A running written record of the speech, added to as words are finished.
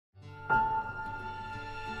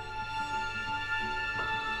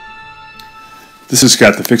This is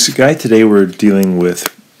Scott the Fix-It Guy. Today we're dealing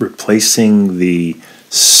with replacing the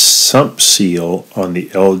sump seal on the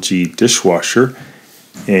LG dishwasher,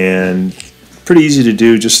 and pretty easy to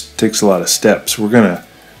do, just takes a lot of steps. We're going to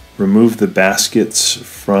remove the baskets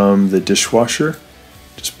from the dishwasher,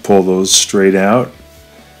 just pull those straight out,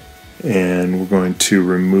 and we're going to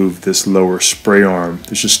remove this lower spray arm.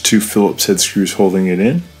 There's just two Phillips head screws holding it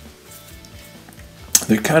in.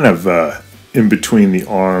 They're kind of in between the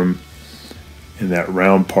arm and that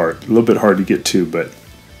round part. A little bit hard to get to, but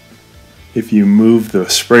if you move the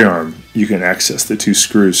spray arm, you can access the two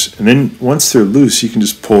screws. And then once they're loose, you can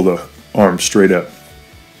just pull the arm straight up.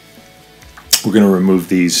 We're going to remove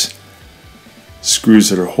these screws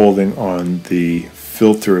that are holding on the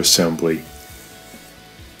filter assembly.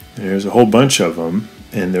 There's a whole bunch of them,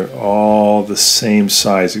 and they're all the same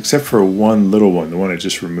size except for one little one, the one I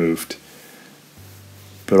just removed.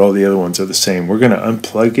 But all the other ones are the same. We're going to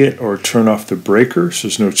unplug it or turn off the breaker so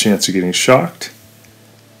there's no chance of getting shocked.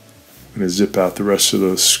 I'm going to zip out the rest of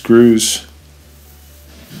those screws.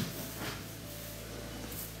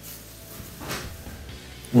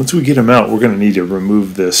 Once we get them out, we're going to need to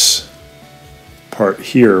remove this part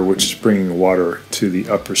here, which is bringing water to the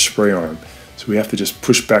upper spray arm. So we have to just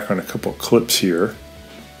push back on a couple clips here.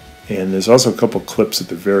 And there's also a couple clips at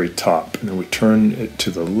the very top. And then we turn it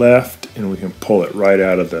to the left and we can pull it right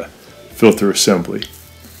out of the filter assembly.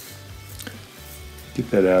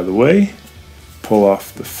 Get that out of the way. Pull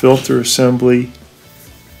off the filter assembly.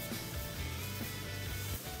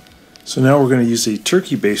 So now we're going to use a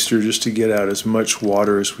turkey baster just to get out as much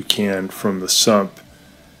water as we can from the sump.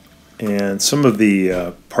 And some of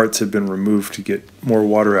the parts have been removed to get more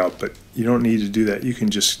water out, but you don't need to do that. You can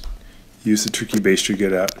just use the turkey baster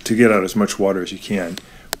to get out as much water as you can,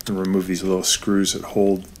 and remove these little screws that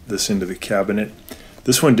hold this into the cabinet.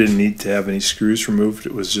 This one didn't need to have any screws removed.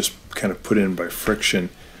 It was just kind of put in by friction.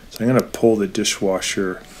 So I'm going to pull the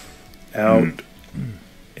dishwasher out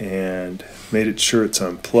and made it sure it's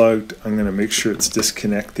unplugged. I'm going to make sure it's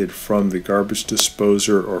disconnected from the garbage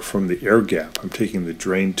disposer or from the air gap. I'm taking the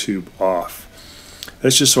drain tube off.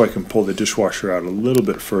 That's just so I can pull the dishwasher out a little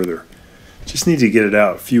bit further. Just need to get it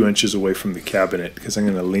out a few inches away from the cabinet because I'm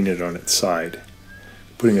going to lean it on its side.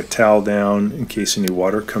 Putting a towel down in case any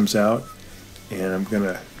water comes out, and I'm going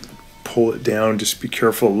to pull it down. Just be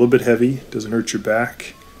careful, a little bit heavy, doesn't hurt your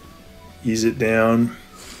back. Ease it down.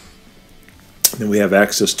 Then we have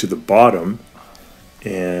access to the bottom,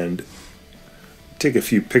 and take a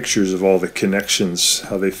few pictures of all the connections,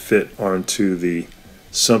 how they fit onto the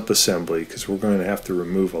sump assembly, because we're going to have to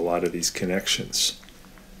remove a lot of these connections.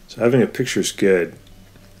 So having a picture is good,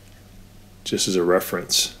 just as a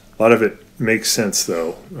reference. A lot of it makes sense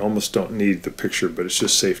though. I almost don't need the picture, but it's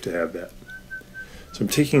just safe to have that. So I'm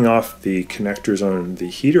taking off the connectors on the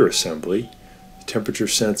heater assembly, the temperature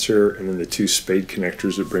sensor, and then the two spade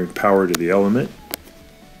connectors that bring power to the element.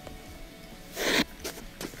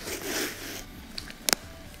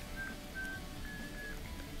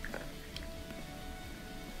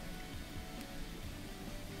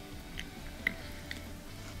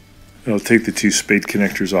 I'll take the two spade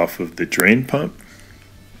connectors off of the drain pump.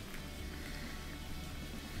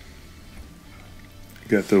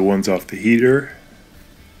 Got the ones off the heater.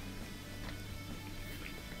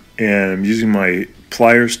 And I'm using my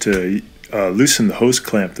pliers to loosen the hose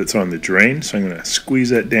clamp that's on the drain. So I'm going to squeeze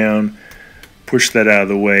that down, push that out of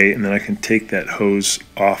the way, and then I can take that hose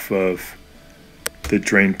off of the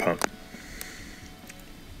drain pump.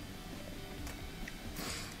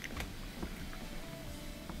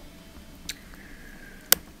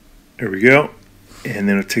 There we go. And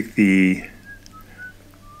then I'll take the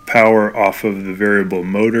power off of the variable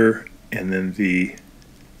motor, and then the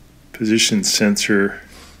position sensor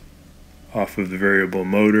off of the variable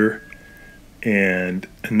motor, and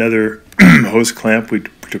another hose clamp. We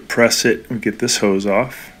depress it and get this hose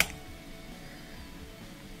off.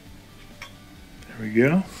 There we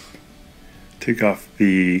go. Take off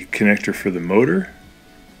the connector for the motor.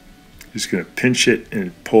 Just going to pinch it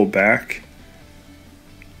and pull back.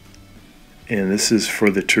 And this is for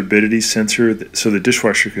the turbidity sensor, so the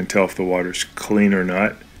dishwasher can tell if the water's clean or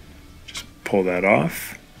not. Just pull that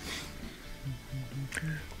off.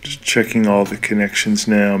 Just checking all the connections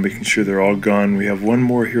now, making sure they're all gone. We have one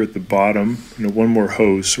more here at the bottom, and one more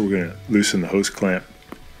hose, so we're going to loosen the hose clamp.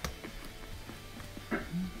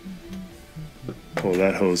 Pull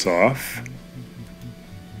that hose off.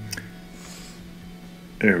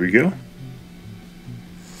 There we go.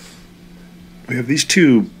 We have these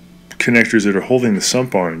two connectors that are holding the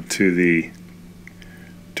sump arm to the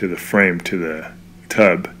frame, to the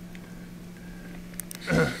tub.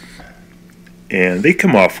 And they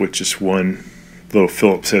come off with just one little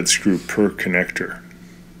Phillips head screw per connector.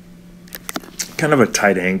 Kind of a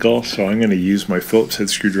tight angle, so I'm going to use my Phillips head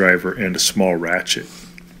screwdriver and a small ratchet.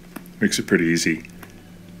 Makes it pretty easy.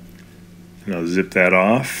 And I'll zip that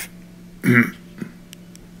off.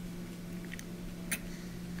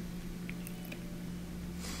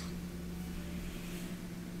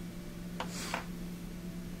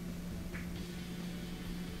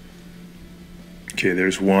 Okay,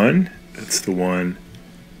 there's one. That's the one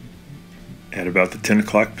at about the 10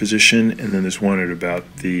 o'clock position, and then there's one at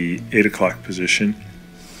about the 8 o'clock position.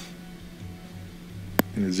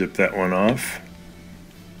 I'm going to zip that one off.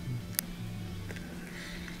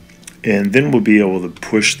 And then we'll be able to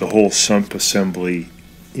push the whole sump assembly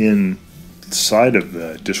inside of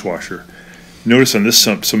the dishwasher. Notice on this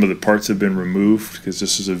sump some of the parts have been removed because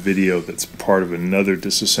this is a video that's part of another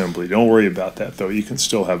disassembly. Don't worry about that though. You can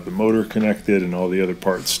still have the motor connected and all the other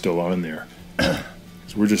parts still on there.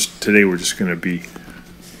 So today we're just going to be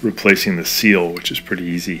replacing the seal, which is pretty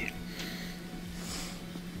easy.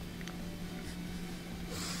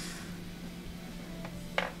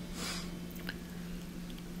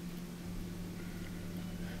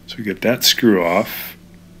 So we get that screw off,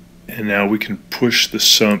 and now we can push the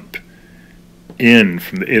sump in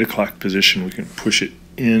from the 8 o'clock position. We can push it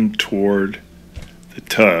in toward the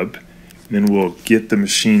tub, and then we'll get the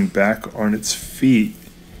machine back on its feet,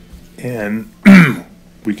 and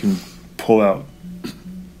we can pull out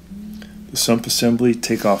the sump assembly,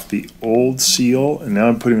 take off the old seal, and now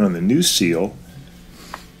I'm putting on the new seal,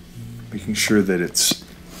 making sure that it's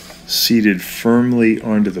seated firmly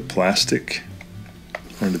onto the plastic,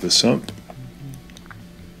 onto the sump.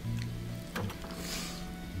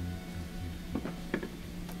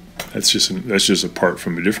 That's just a part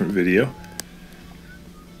from a different video.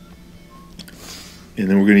 And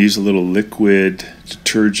then we're going to use a little liquid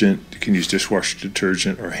detergent. You can use dishwasher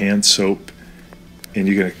detergent or hand soap. And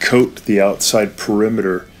you're going to coat the outside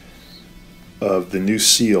perimeter of the new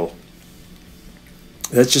seal.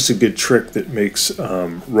 That's just a good trick that makes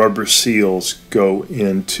rubber seals go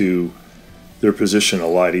into their position a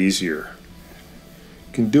lot easier.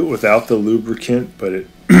 You can do it without the lubricant, but it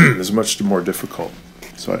is much more difficult.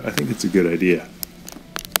 So I think it's a good idea.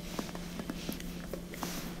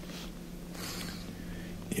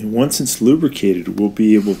 And once it's lubricated, we'll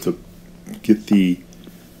be able to get the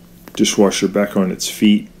dishwasher back on its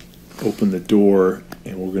feet, open the door,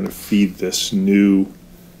 and we're going to feed this new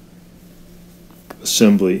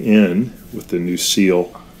assembly in with the new seal.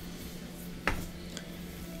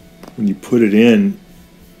 When you put it in,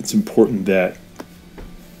 it's important that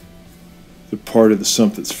the part of the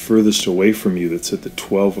sump that's furthest away from you, that's at the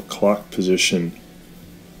 12 o'clock position,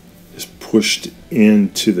 is pushed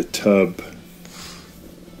into the tub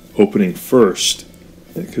opening first,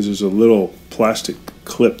 because there's a little plastic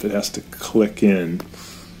clip that has to click in,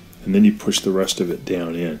 and then you push the rest of it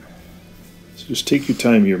down in. So just take your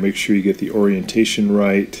time here, make sure you get the orientation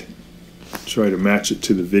right, try to match it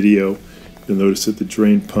to the video. You'll notice that the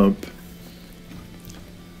drain pump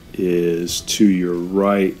is to your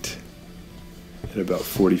right at about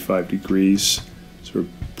 45 degrees. So we're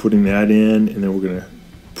putting that in, and then we're going to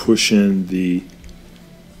push in the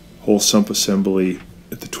whole sump assembly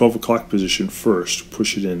at the 12 o'clock position first.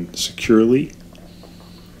 Push it in securely.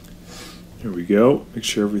 There we go. Make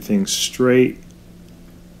sure everything's straight.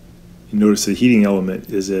 You notice the heating element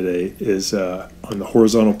is on the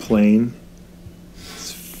horizontal plane.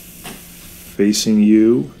 It's facing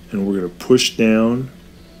you, and we're going to push down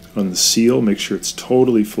on the seal. Make sure it's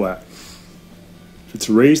totally flat. If it's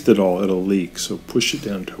raised at all, it'll leak, so push it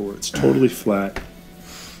down to where it's totally flat.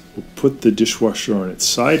 We'll put the dishwasher on its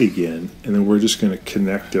side again, and then we're just going to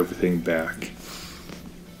connect everything back.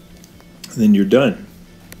 And then you're done.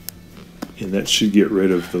 And that should get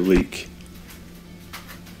rid of the leak.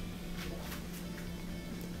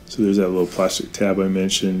 So there's that little plastic tab I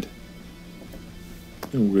mentioned.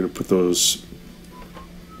 And we're going to put those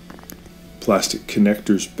plastic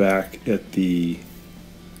connectors back at the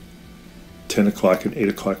 10 o'clock and 8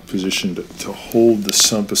 o'clock position to hold the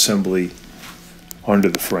sump assembly onto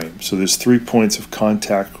the frame. So there's 3 points of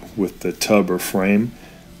contact with the tub or frame,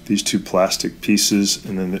 these two plastic pieces,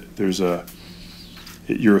 and then there's at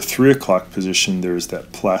your 3 o'clock position there's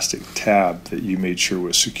that plastic tab that you made sure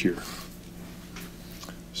was secure.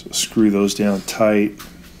 So screw those down tight.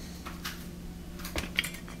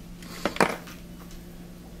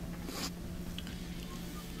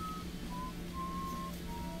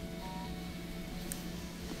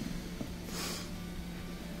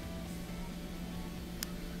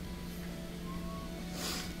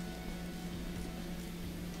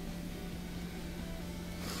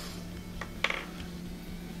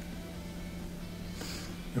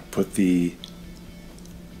 Put the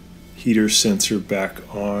heater sensor back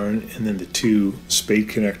on, and then the two spade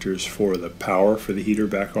connectors for the power for the heater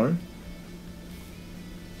back on.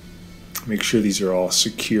 Make sure these are all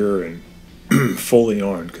secure and fully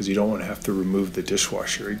on, because you don't want to have to remove the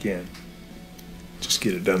dishwasher again. Just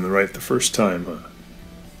get it done right the first time, huh?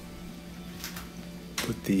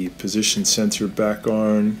 Put the position sensor back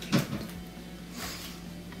on,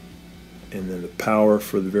 and then the power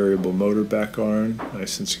for the variable motor back on,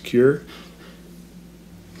 nice and secure.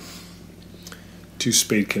 Two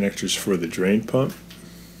spade connectors for the drain pump.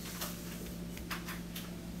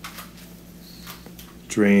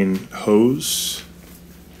 Drain hose.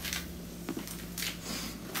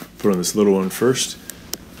 Put on this little one first.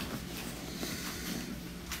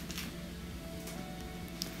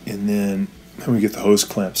 And then we get the hose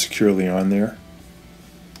clamp securely on there.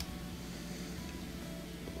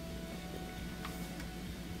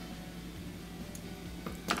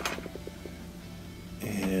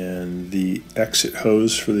 And the exit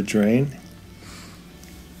hose for the drain.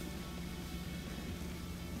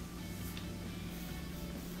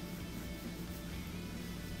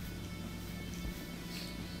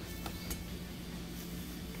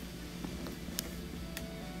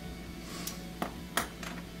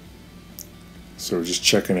 So we're just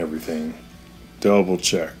checking everything. Double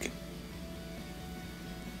check.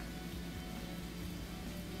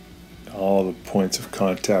 All the points of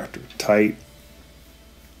contact are tight.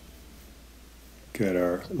 Got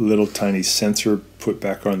our little tiny sensor put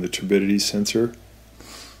back on the turbidity sensor.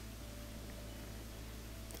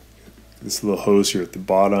 This little hose here at the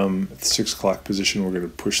bottom, at the 6 o'clock position, we're going to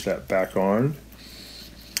push that back on.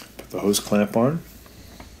 Put the hose clamp on.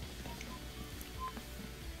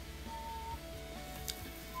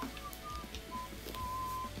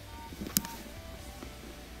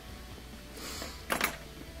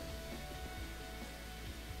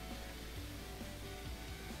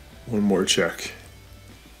 One more check.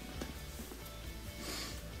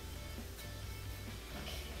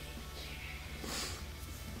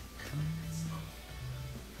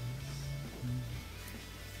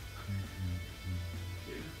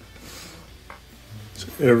 So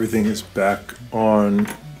everything is back on,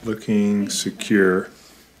 looking secure.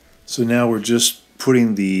 So now we're just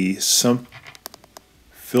putting the sump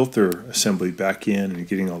filter assembly back in and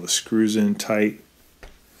getting all the screws in tight.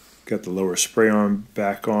 Got the lower spray arm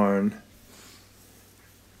back on.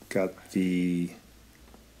 Got the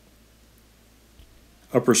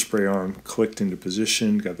upper spray arm clicked into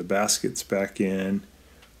position. Got the baskets back in.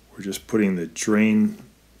 We're just putting the drain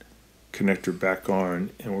connector back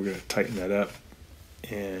on, and we're going to tighten that up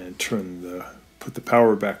and put the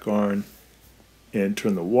power back on and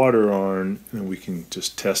turn the water on, and then we can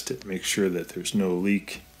just test it, make sure that there's no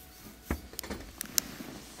leak.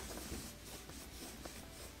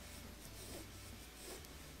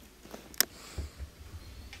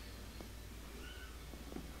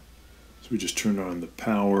 We just turned on the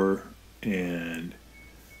power and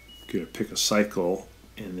gonna pick a cycle,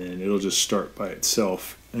 and then it'll just start by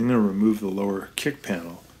itself. I'm gonna remove the lower kick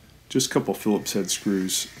panel, just a couple Phillips head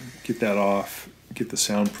screws, get that off, get the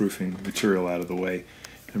soundproofing material out of the way.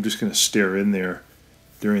 I'm just gonna stare in there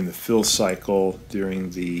during the fill cycle,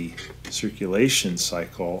 during the circulation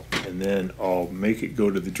cycle, and then I'll make it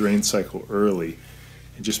go to the drain cycle early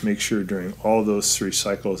and just make sure during all those 3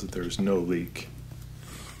 cycles that there's no leak.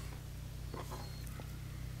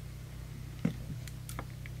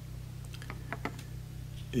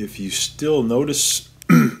 If you still notice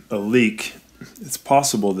a leak, it's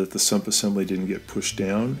possible that the sump assembly didn't get pushed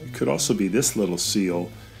down. It could also be this little seal,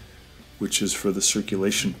 which is for the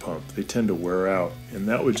circulation pump. They tend to wear out, and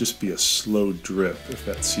that would just be a slow drip if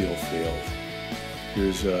that seal failed.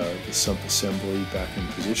 Here's the sump assembly back in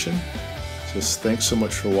position. So thanks so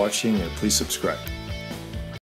much for watching, and please subscribe.